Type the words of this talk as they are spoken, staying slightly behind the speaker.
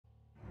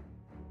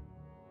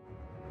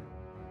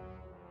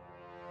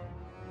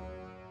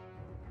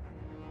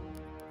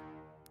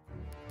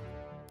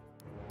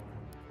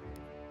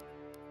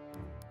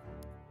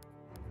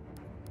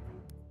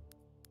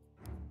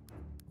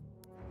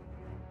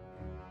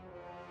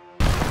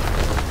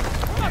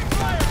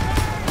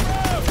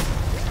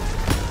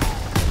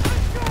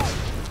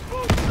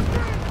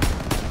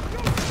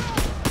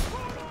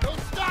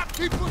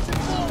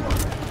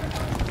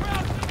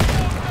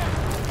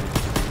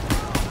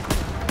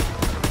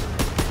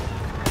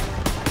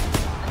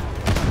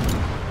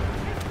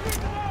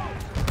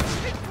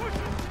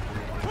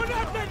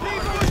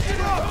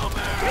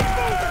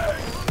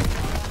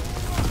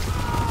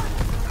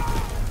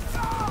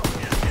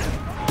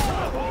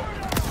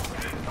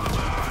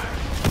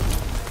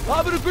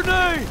Having a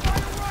grenade!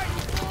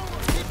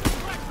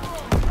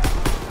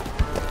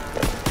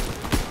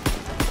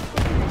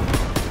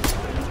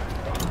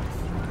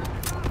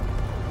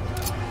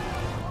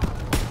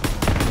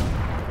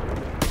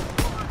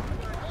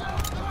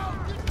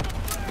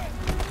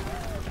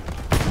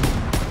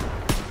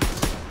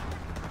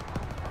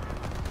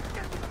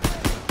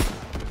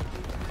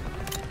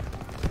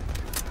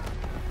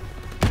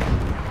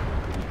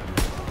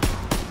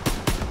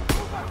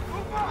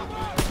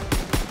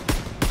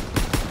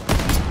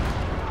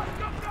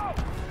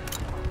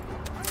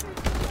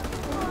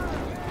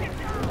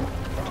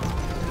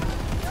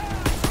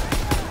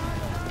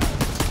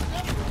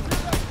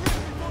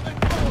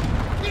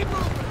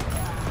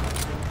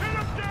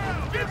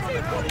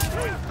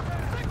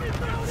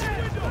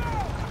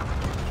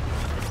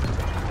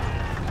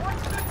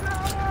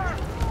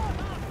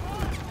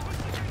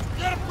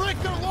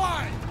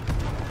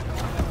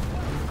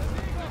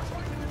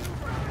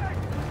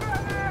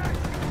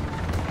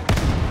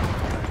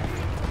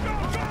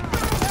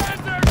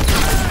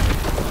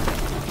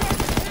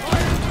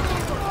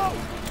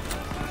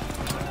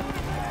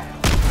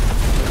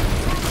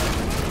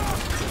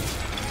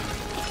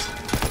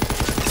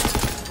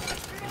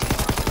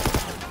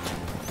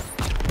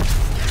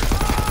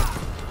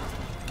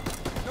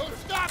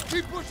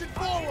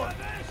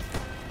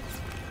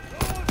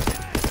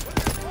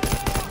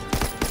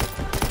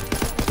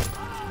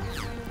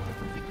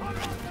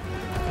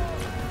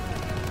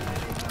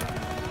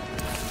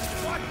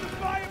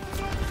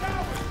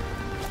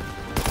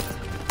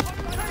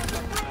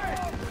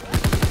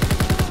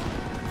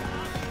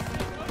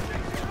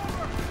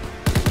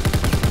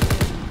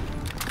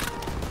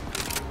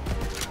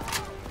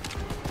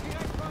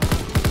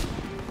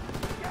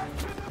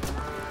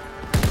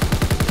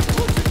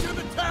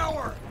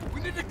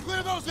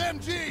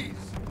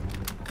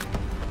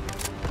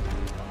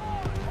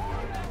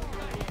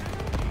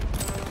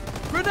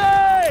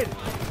 Grenade!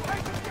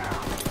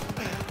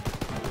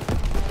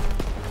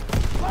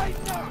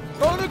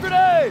 Throw the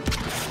grenade!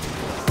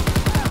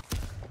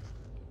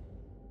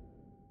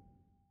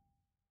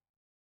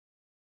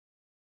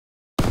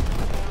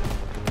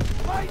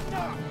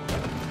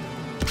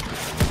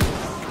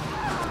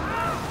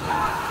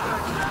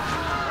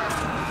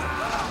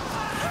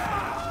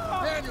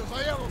 Daniels,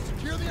 Aiello,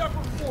 secure the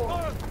upper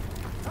floor.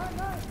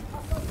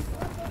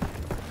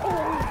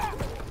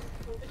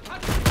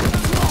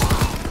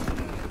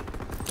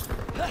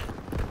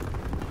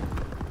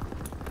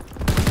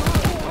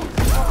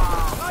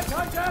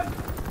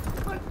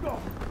 Let's go!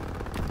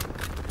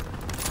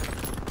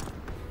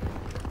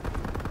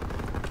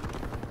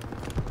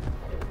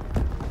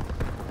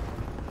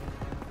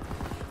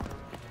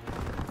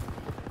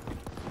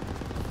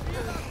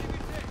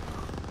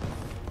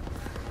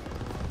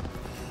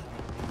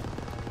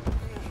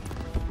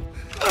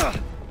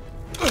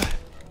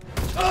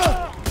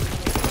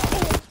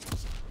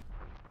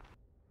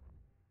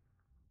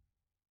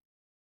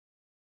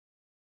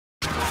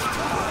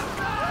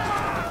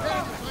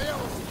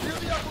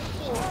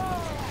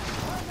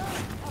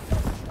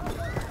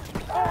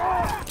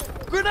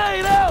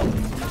 Grenade out!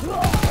 Let's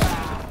go!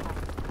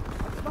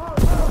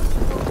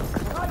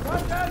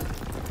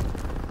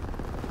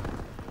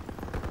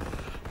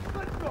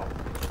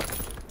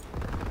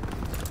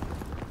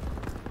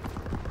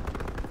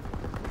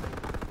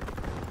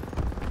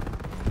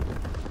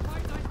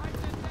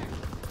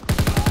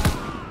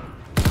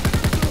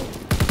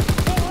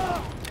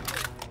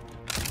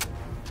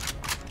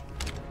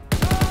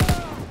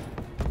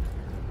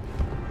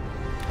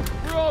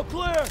 We're all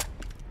clear!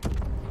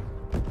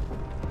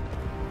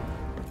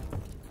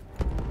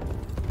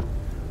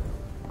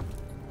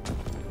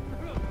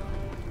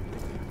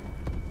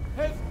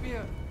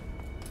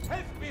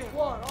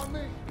 Squad, on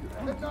me.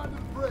 Head down to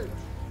the bridge.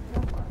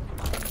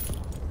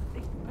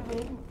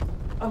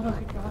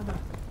 Amerikaner,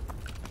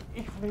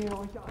 ich flehe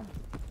euch an.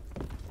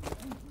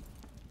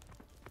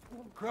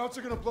 Krauts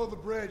are gonna blow the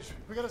bridge.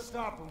 We gotta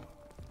stop them.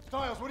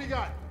 Stiles, what do you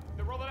got?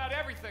 They're rolling out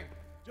everything.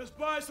 Just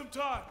buy some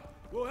time.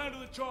 We'll handle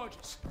the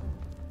charges.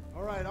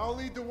 All right, I'll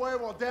lead the way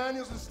while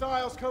Daniels and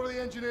Stiles cover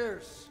the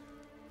engineers.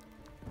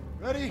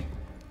 Ready?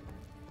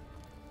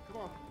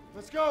 Come on,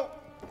 let's go.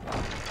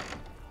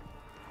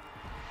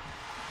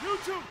 You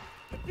two,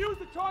 defuse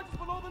the charges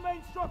below the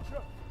main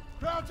structure.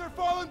 Krauts are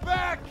falling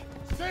back.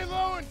 Stay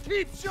low and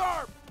keep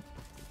sharp.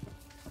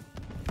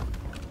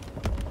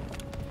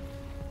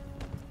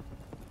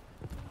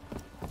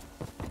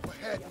 Go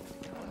ahead.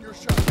 On your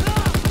shot.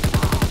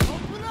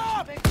 Open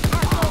up!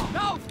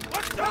 No!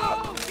 Let's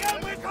go!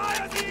 Get me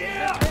guys in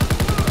here!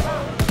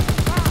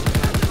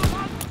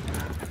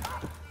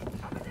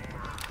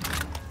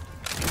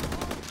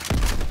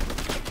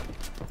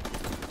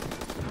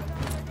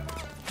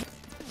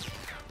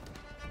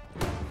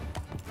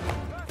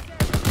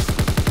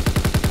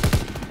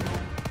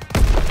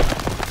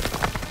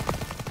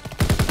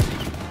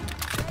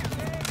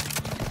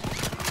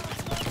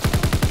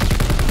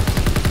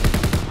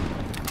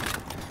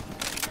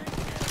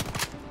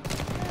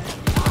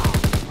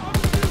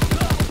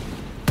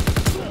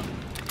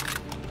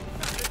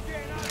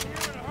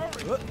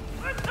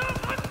 Let's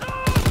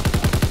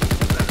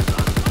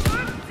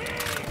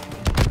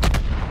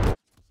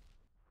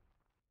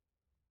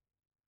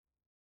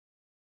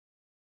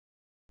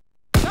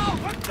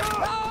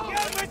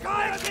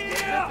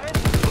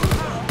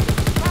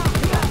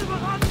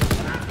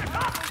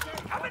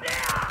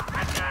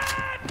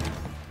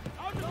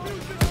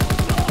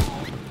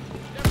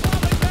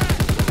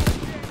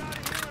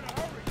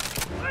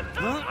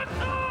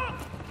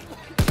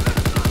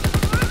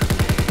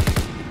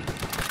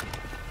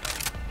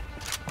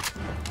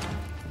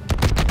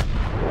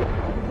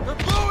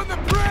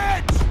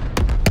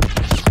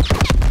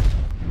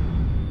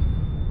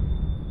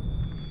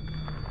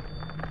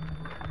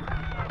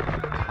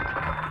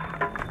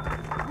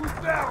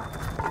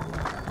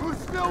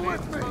Stay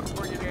with me!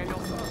 For you, Daniel.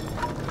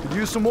 Could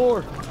use some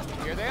more.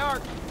 Here they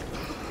are.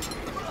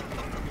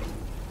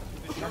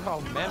 Sure how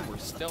men were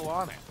still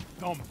on it.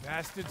 Dumb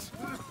bastards.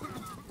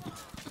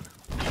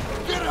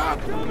 Get up!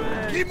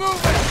 Keep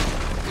moving!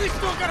 We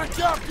still got a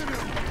job to do!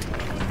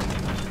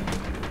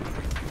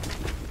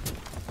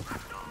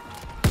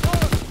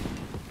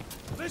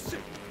 Listen!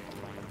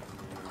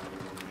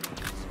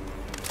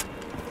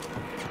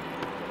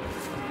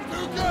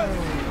 Too good!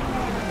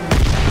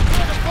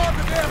 Get above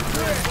the damn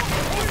bridge!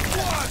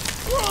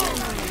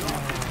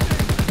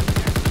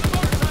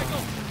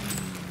 Motorcycle!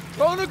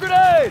 Throwing a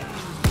grenade!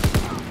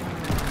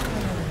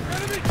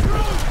 Enemy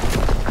troops!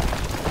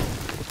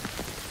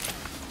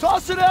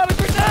 Tossing out a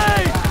grenade!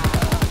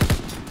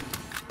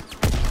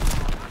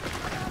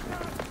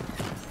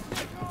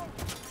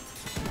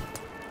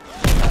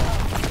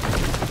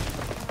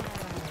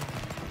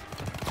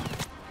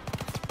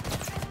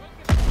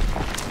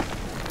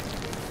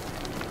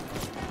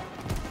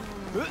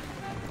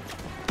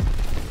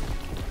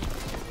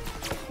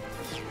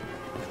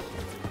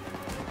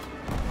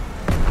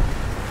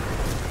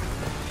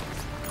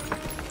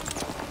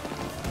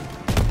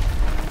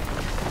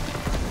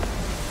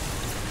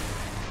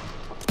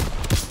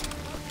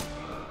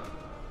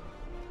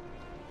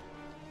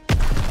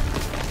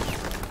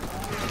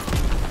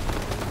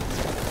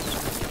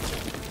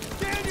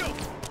 Daniel!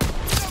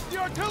 Get up the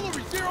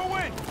artillery! Zero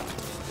in!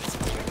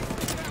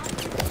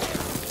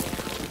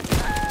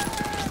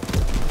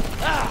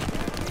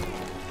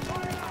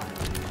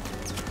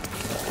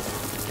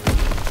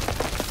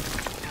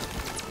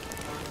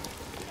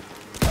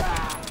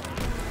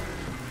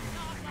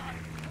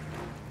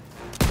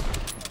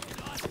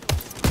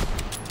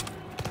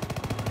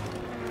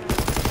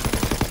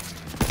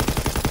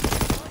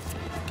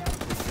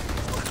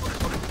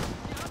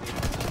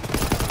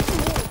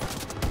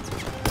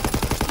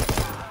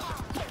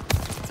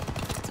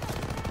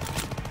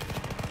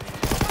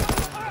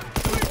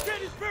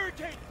 Barricade is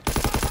barricade!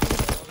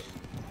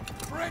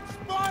 Bridge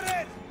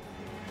spotted!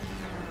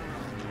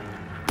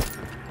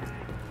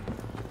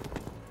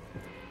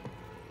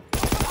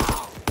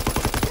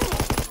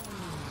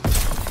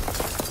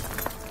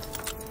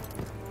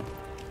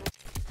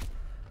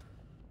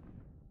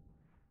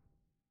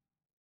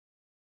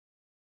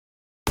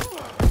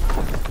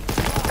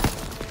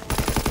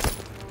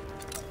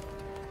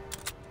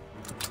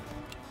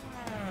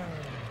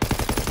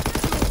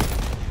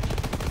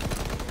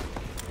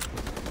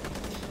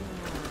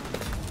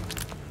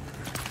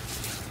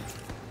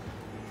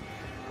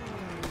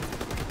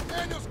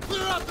 Daniels,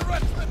 clear out the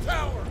rest of the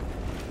tower!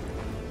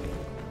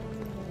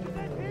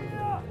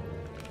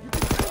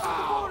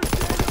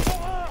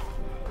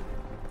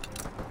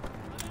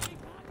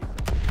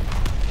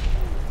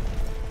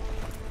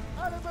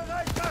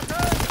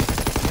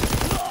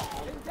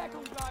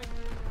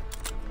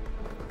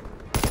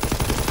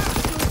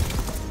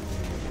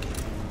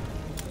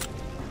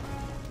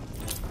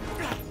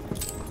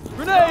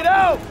 Grenade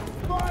out!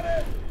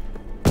 Spotted!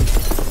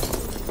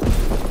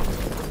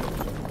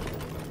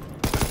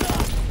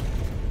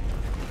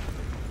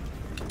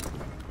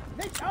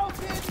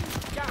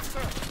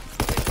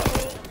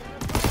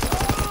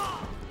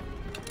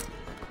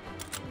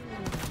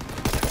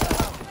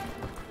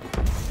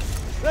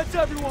 That's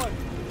everyone!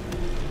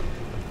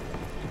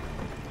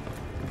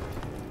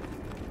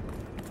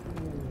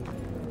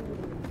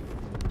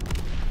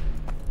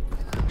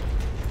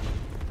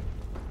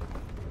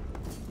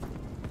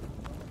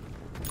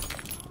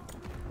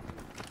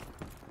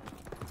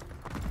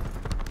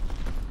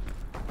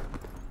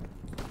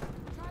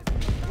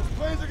 Those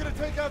planes are gonna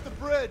take out the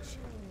bridge.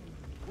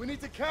 We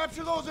need to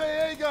capture those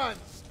AA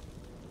guns.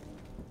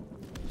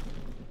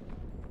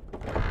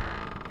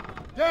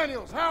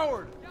 Daniels,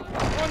 Howard,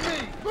 on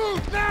me.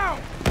 Move now!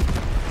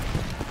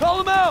 Call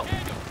them out!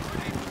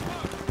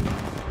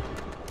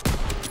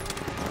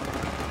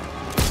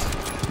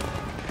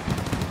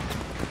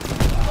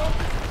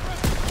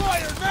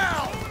 Fire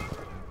now!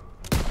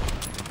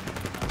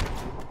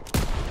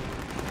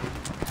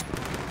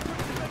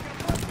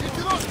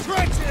 Into those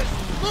trenches!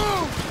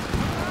 Move!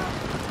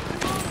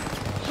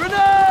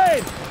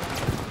 Grenade!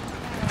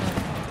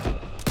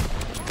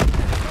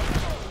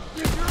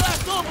 Get your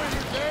ass over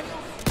here,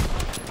 Daniels!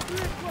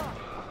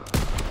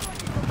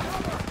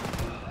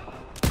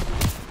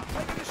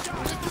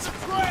 Into the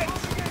trench!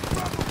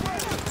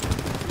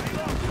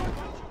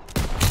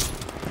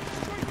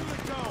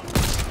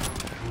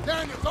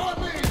 Daniels, on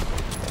me!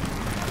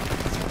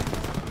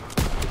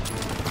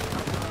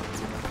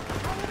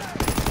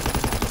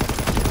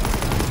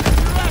 Get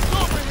your ass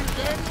over here,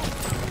 Daniels!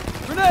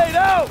 Grenade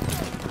out!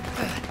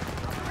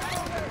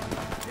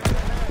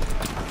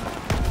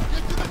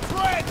 Get to the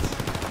trench!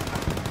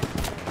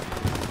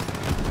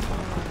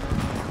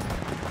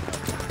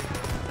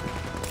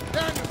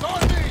 Daniels,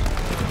 on me!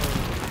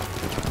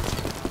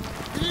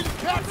 We need to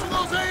capture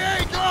those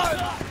AA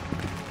guns!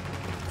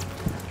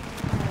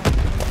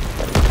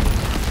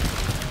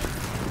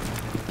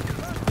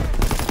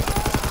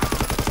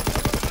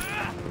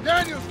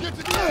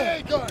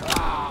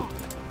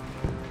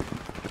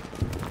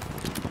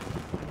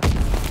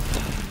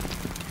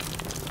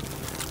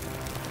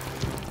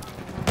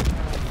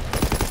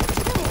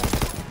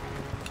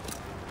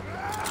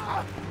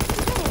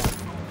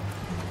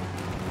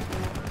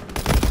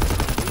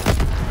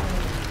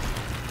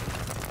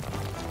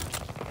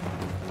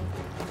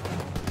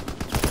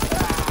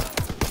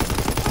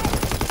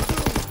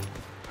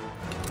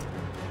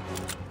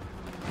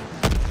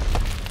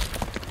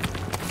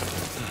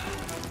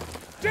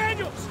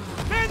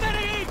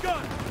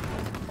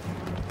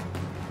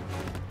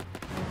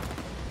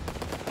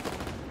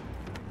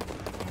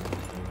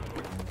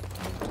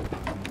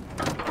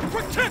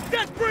 Protect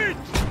that bridge!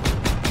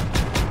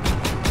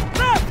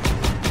 Left!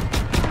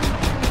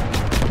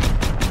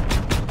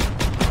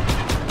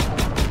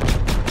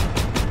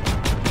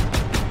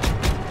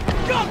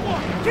 Got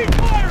one! Keep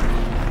firing!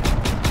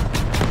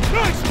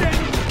 Nice,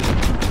 Daniel!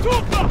 2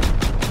 o'clock!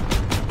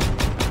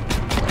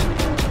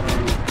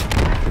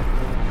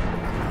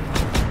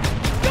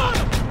 Got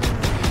him!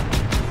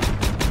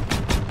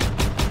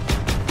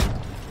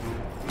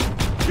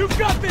 You've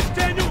got this,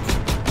 Daniels!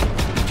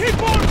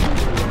 Keep on!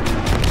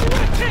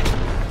 Direct hit!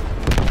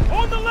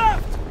 On the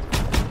left!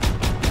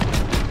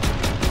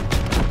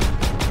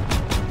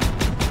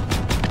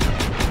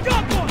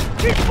 Got one!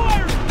 Keep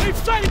firing! They've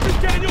sighted you,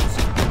 Daniels!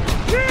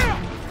 Yeah!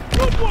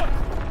 Good one!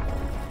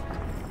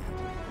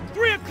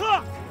 3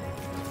 o'clock!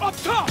 Up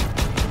top!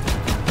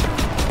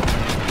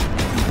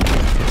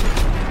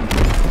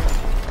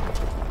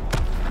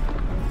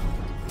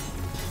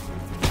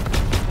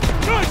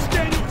 Nice,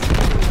 Daniels!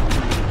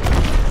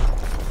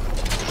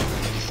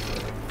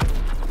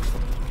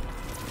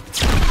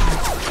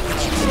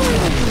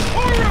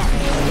 Hurry!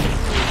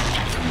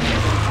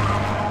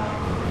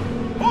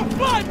 All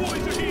 5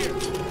 boys are here!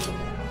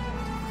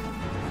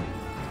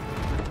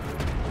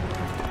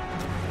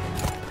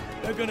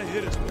 They're gonna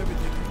hit us with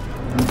everything.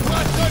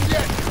 Not done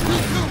yet! You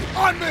two,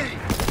 on me!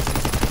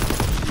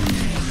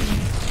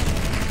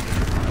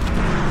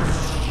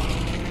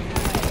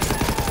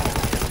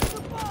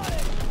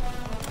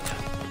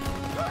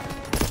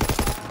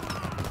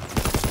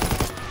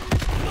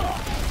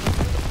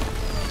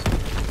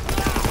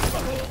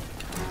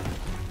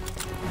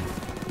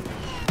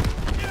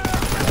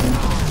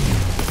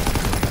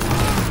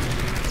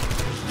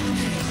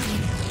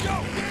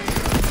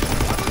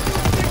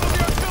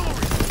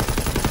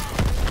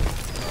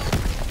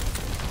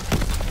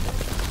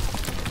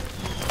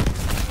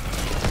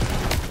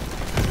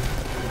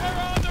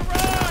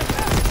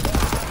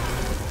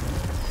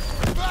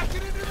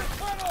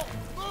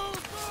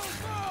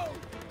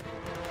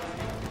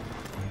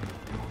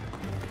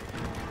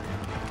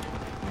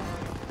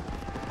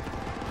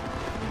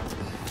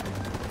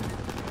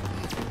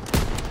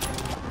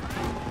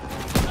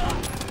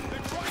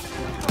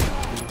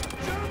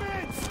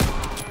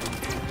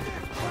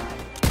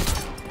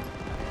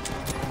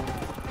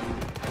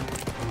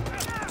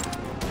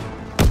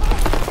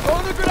 Throw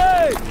the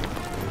grenade!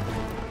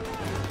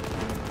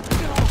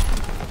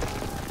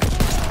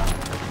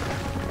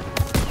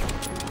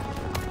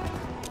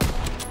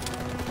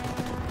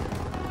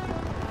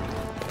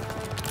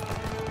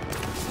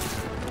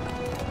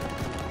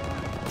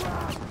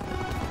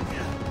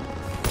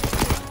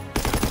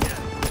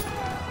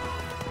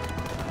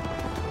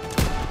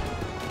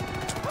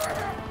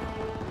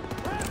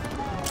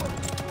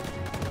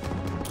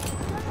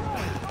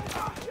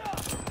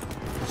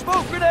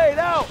 Smoke grenade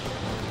out!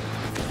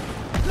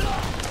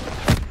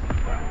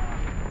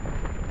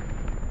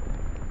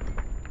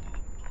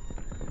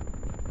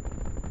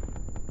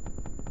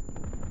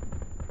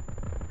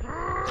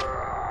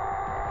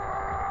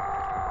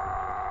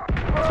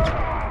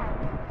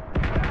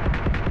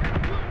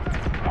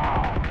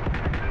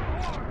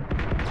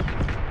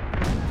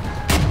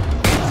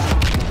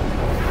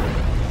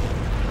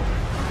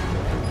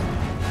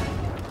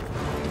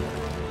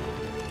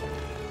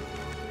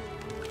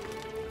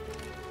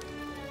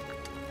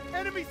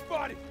 Enemy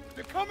spotted!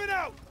 They're coming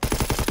out!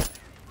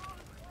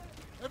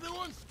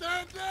 Everyone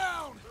stand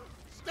down!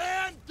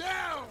 Stand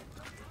down!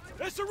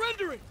 They're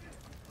surrendering!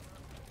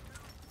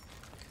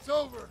 It's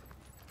over.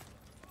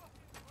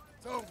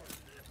 It's over.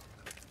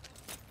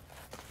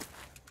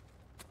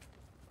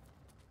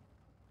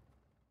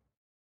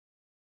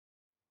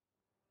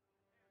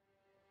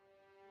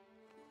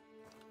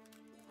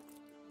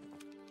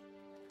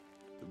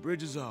 The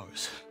bridge is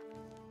ours.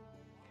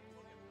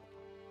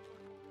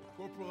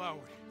 Corporal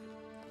Howard.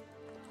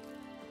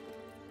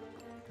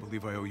 I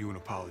believe I owe you an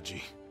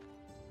apology.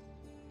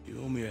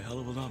 You owe me a hell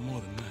of a lot more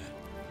than that.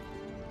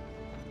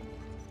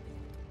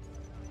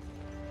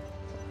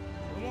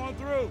 Come on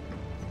through.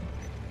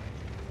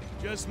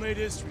 Just made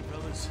history,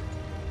 fellas.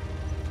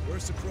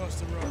 Worst across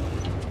the Rhine.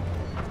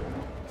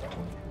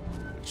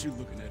 What you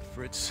looking at,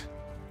 Fritz?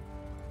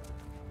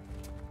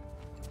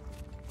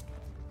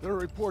 There are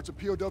reports of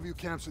POW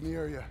camps in the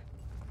area.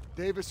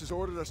 Davis has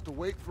ordered us to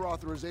wait for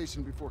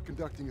authorization before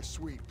conducting a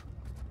sweep.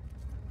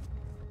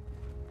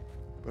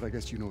 But I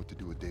guess you know what to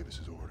do with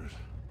Davis's orders.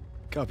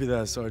 Copy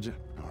that, Sergeant.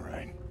 All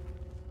right.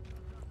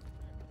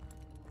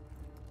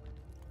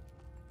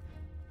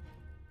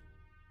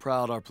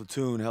 Proud our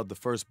platoon held the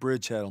first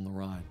bridgehead on the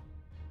Rhine.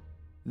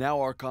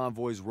 Now our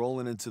convoy's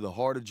rolling into the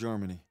heart of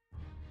Germany.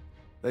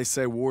 They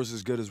say war's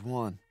as good as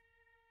won.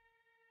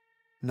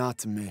 Not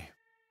to me.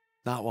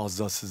 Not while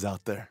Zuss is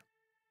out there.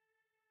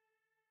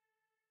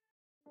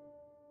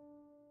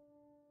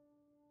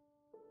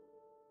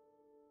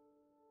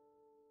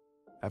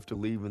 After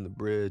leaving the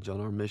bridge on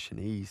our mission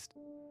east,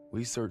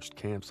 we searched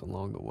camps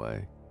along the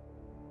way.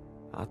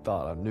 I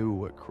thought I knew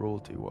what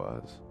cruelty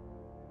was.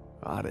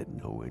 I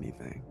didn't know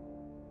anything.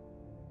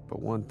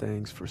 But one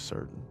thing's for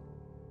certain.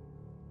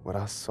 What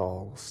I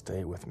saw will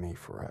stay with me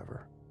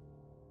forever.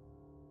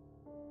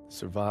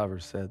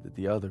 Survivors said that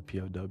the other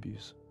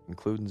POWs,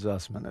 including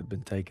Zussman, had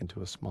been taken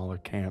to a smaller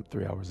camp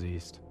 3 hours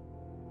east.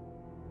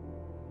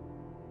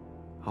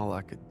 All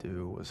I could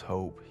do was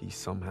hope he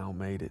somehow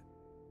made it.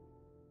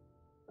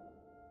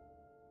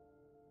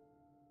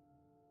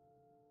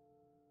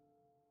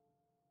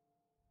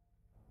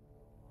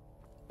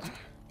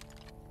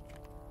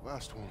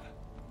 Last one.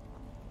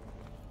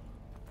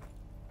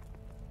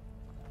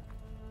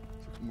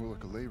 Looks more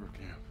like a labor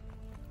camp.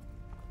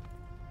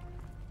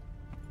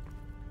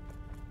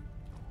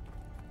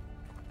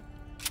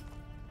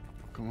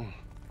 Come on.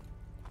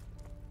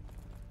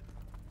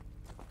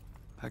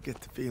 I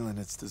get the feeling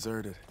it's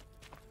deserted.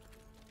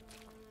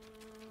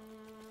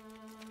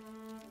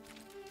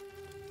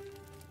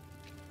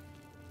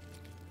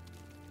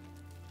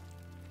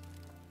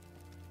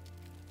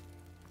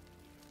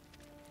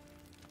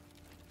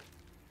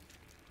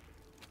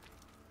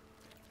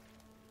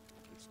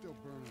 It's still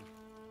burning.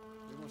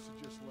 They must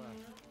have just left.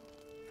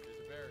 There's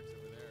the barracks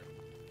over there.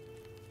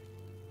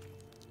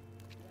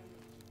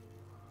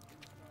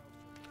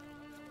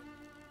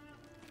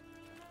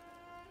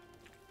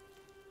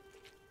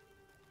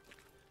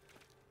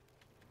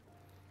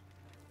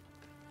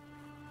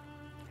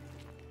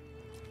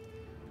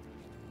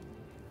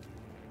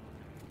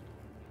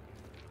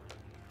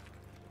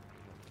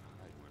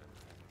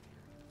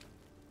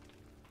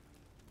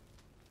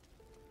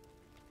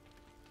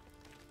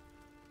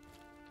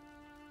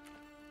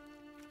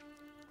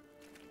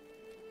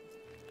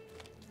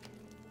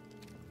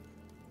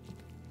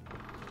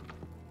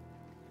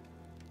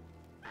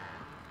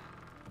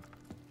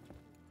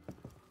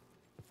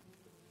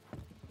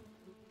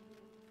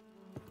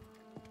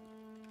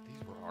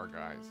 These were our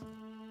guys.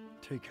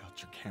 Take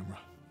out your camera.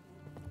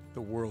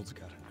 The world's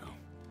gotta know.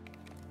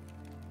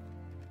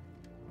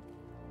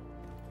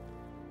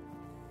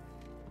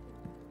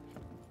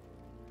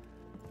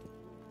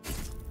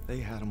 They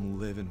had them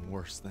living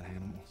worse than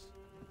animals.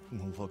 From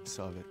the looks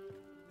of it,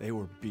 they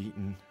were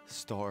beaten,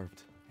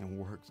 starved, and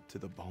worked to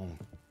the bone.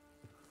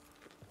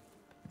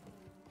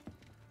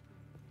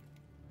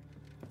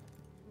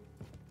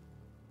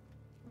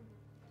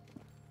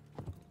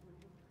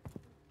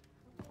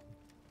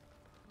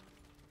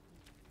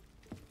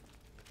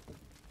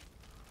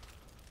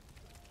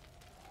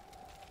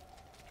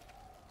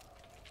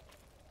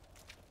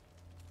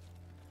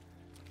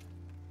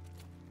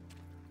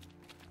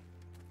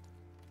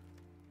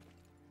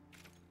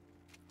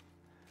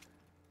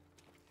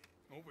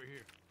 Over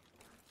here.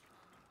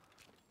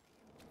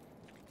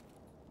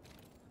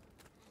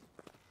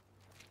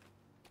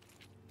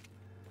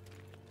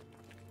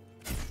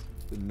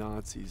 The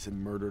Nazis had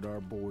murdered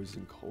our boys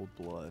in cold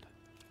blood,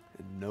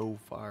 and no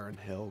fire in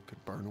hell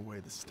could burn away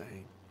the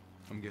stain.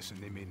 I'm guessing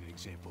they made an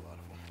example out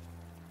of them.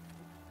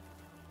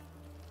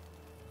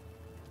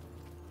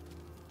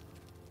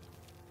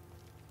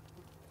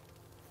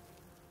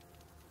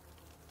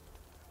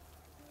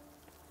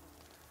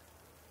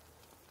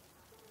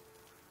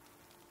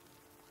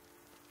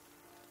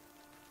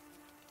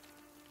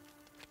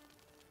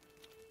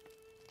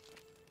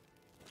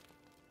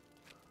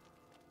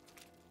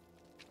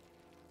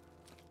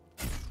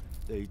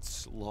 They'd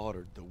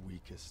slaughtered the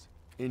weakest,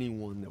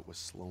 anyone that was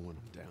slowing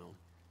them down.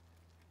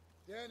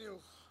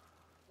 Daniels,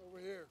 over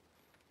here.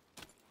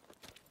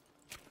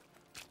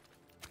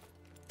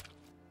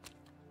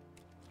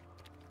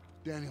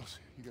 Daniels,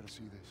 you gotta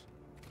see this.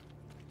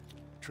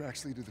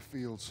 Tracks lead to the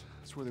fields.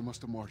 That's where they must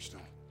have marched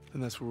them.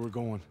 And that's where we're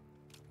going.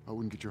 I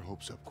wouldn't get your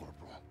hopes up,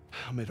 Corporal.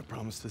 I made a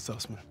promise to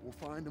Sussman. We'll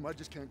find him. I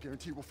just can't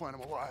guarantee we'll find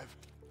him alive.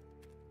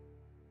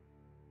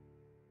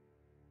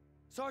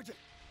 Sergeant,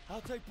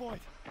 I'll take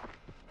point.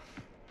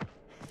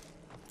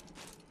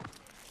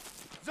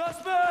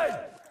 Zussman!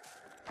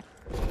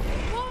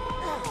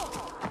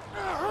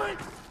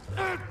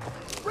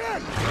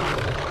 Red!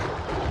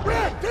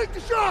 Red, take the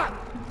shot!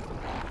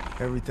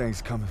 Everything's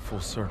coming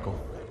full circle.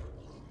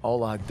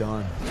 All I'd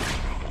done,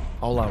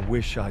 all I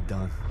wish I'd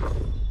done.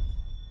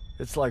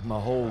 It's like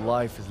my whole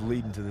life is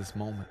leading to this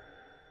moment.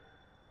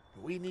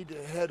 We need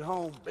to head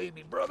home,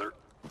 baby brother.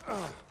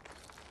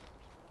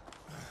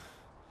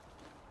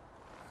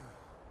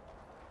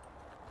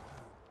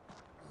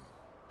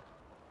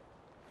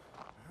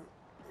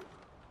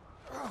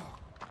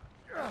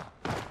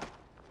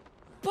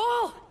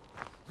 Paul!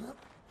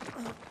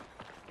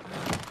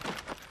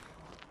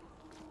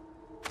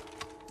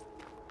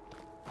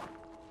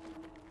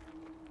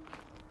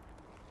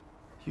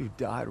 You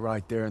died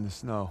right there in the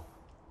snow.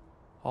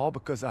 All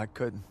because I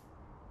couldn't.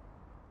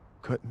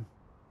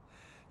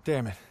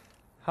 Damn it.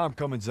 I'm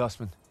coming,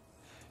 Zussman.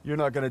 You're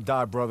not gonna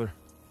die, brother.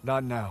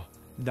 Not now.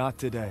 Not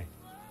today.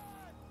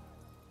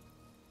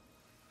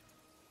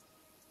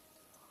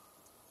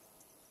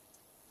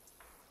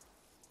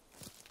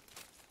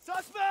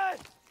 Zussman!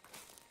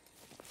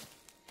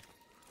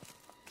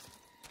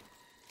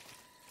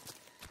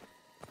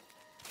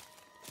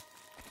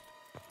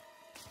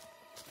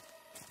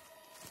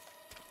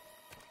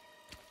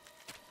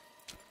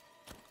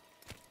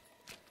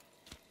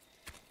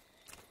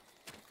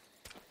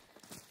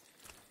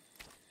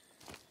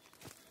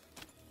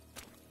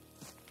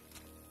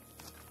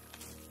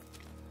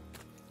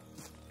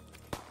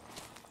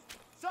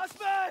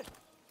 Zussman!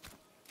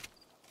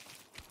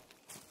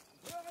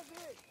 Hören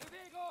Sie!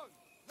 Bewegung!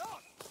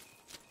 Los!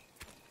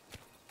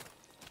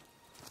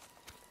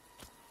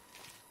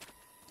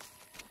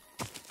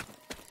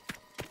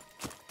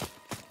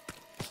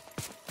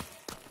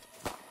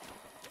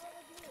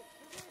 Hören Sie!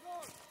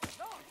 Bewegung!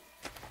 Los!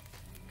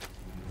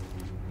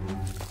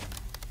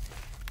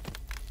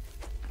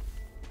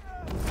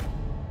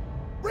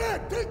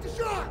 Brad, take the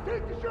shot!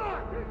 Take the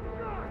shot! Take the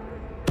shot!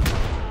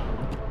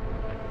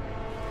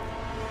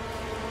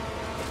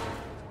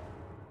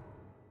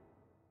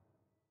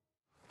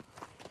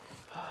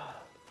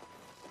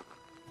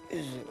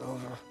 Is it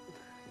over?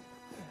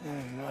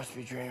 You must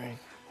be dreaming.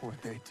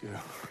 What'd they do?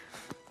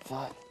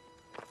 Thought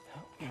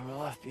we were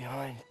left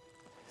behind.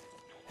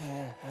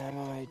 I'm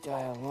gonna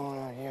die alone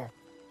out here.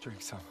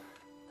 Drink some.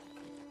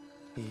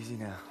 Easy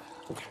now.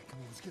 Okay, come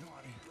on, let's get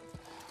on here.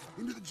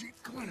 Into the Jeep,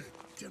 come on.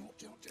 Gentle,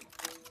 gentle, gentle.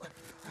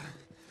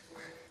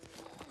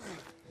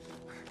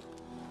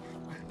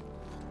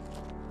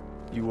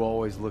 You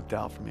always looked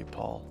out for me,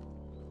 Paul.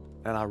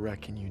 And I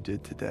reckon you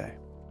did today.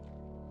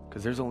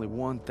 Because there's only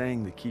one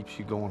thing that keeps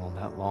you going on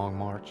that long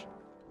march,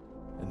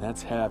 and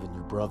that's having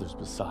your brothers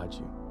beside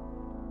you.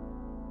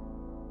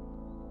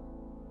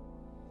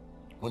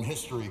 When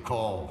history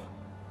called,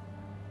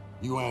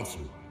 you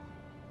answered.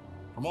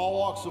 From all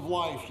walks of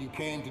life, you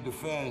came to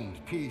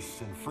defend peace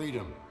and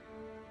freedom.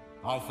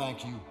 I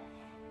thank you,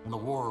 and the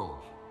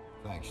world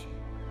thanks you.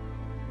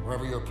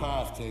 Wherever your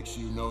path takes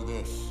you, know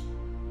this.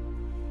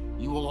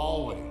 You will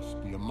always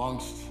be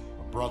amongst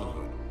a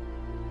brotherhood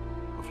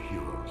of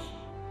heroes.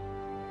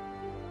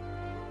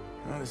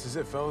 Well, this is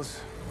it, fellas.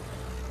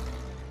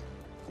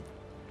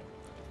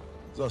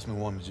 Zussman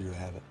wanted you to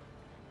have it.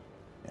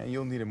 Yeah,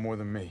 you'll need it more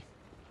than me.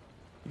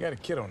 You got a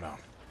kiddo now.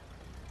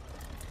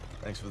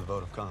 Thanks for the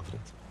vote of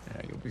confidence.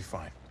 Yeah, you'll be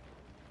fine.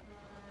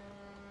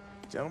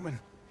 Gentlemen.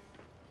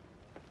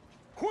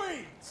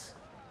 Queens!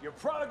 Your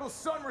prodigal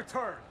son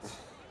returns!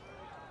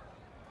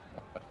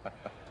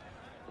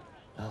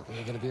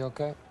 You gonna be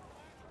okay?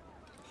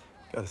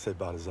 Gotta say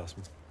bye to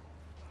Zussman.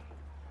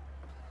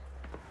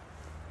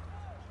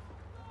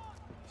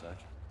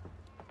 Sergeant.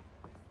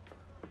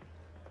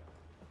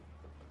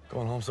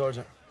 Going home,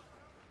 Sergeant?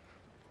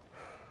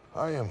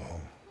 I am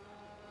home.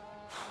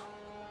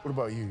 What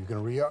about you? You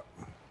gonna re-up?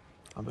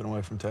 I've been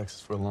away from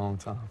Texas for a long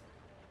time.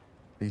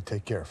 You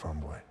take care, farm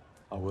boy.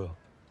 I will.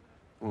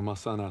 When my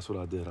son asks what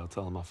I did, I'll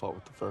tell him I fought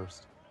with the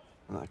first.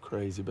 And that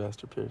crazy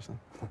bastard Pearson.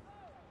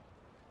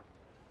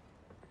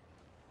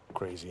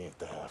 Crazy ain't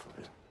the half of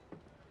it.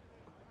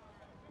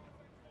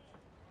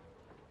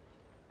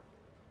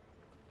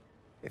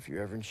 If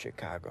you're ever in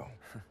Chicago,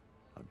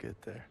 I'll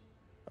get there.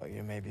 oh,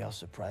 yeah, maybe I'll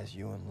surprise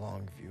you in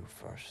Longview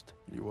first.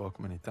 You're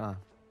welcome anytime.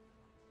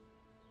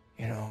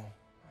 You know,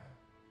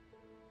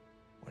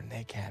 when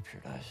they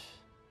captured us,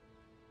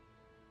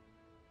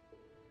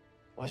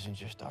 it wasn't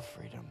just our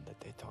freedom that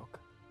they took.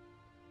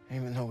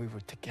 Even though we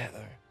were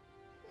together,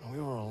 and we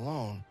were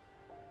alone,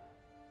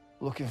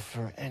 looking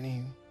for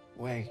any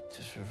way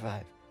to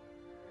survive.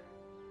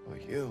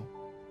 But you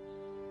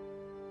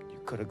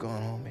could have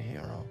gone home a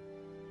hero.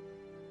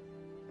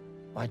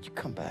 Why'd you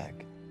come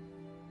back?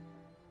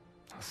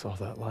 I saw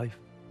that life.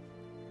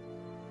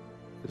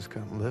 Just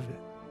couldn't live it.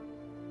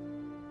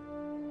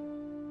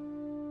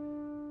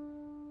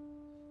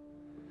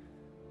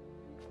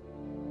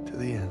 To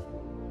the end.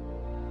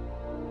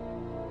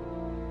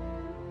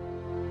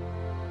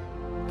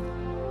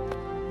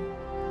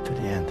 To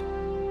the end.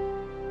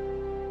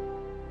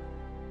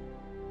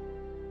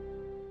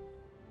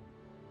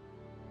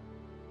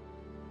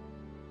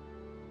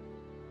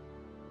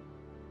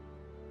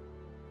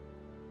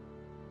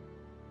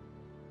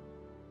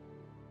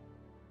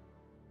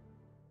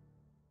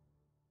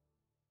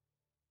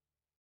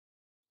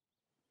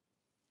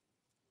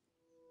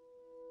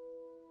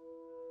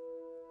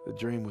 The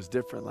dream was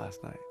different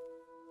last night.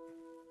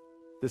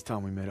 This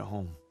time we made it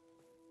home,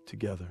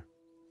 together.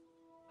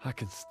 I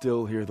can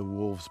still hear the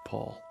wolves,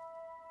 Paul.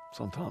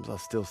 Sometimes I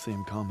still see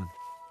them coming.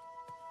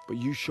 But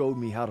you showed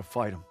me how to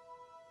fight them.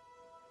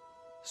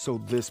 So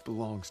this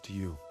belongs to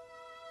you.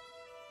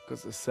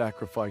 Because the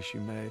sacrifice you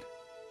made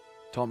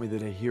taught me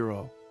that a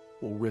hero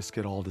will risk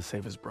it all to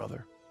save his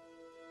brother.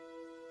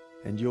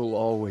 And you'll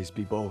always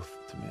be both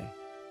to me.